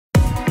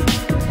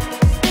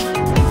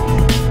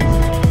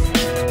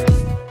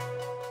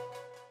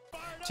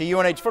to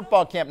UNH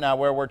football camp now,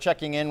 where we're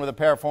checking in with a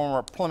pair of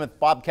former Plymouth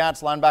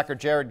Bobcats, linebacker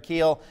Jared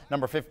Keel,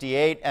 number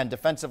 58, and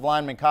defensive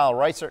lineman Kyle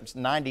Reisert,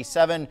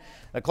 97.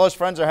 The close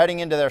friends are heading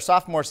into their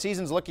sophomore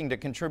seasons looking to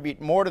contribute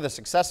more to the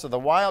success of the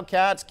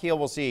Wildcats. Keel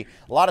will see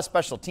a lot of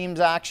special teams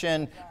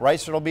action.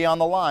 Reisert will be on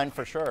the line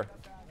for sure.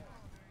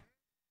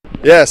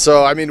 Yeah,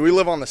 so I mean, we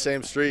live on the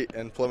same street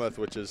in Plymouth,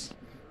 which is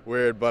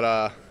weird, but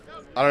I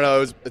don't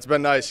know, it's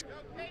been nice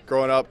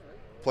growing up,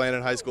 playing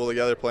in high school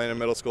together, playing in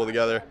middle school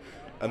together,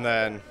 and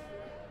then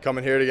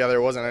coming here together.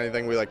 It wasn't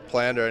anything we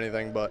planned or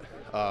anything, but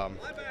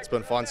it's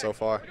been fun so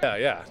far.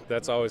 Yeah,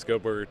 that's always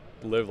good. We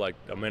live like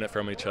a minute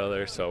from each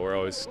other, so we're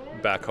always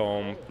back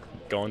home,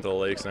 going to the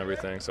lakes and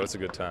everything, so it's a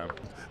good time.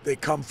 They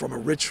come from a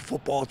rich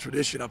football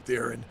tradition up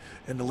there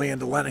in the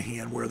land of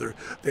Lenahan, where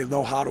they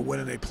know how to win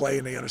and they play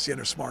and they understand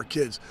they're smart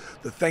kids.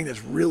 The thing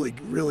that's really,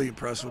 really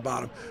impressive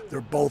about them, they're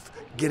both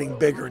getting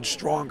bigger and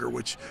stronger,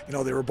 which, you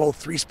know, they were both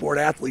three-sport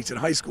athletes in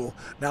high school.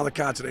 Now they're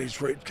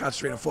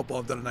concentrating on football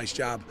and done a nice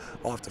job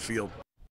off the field.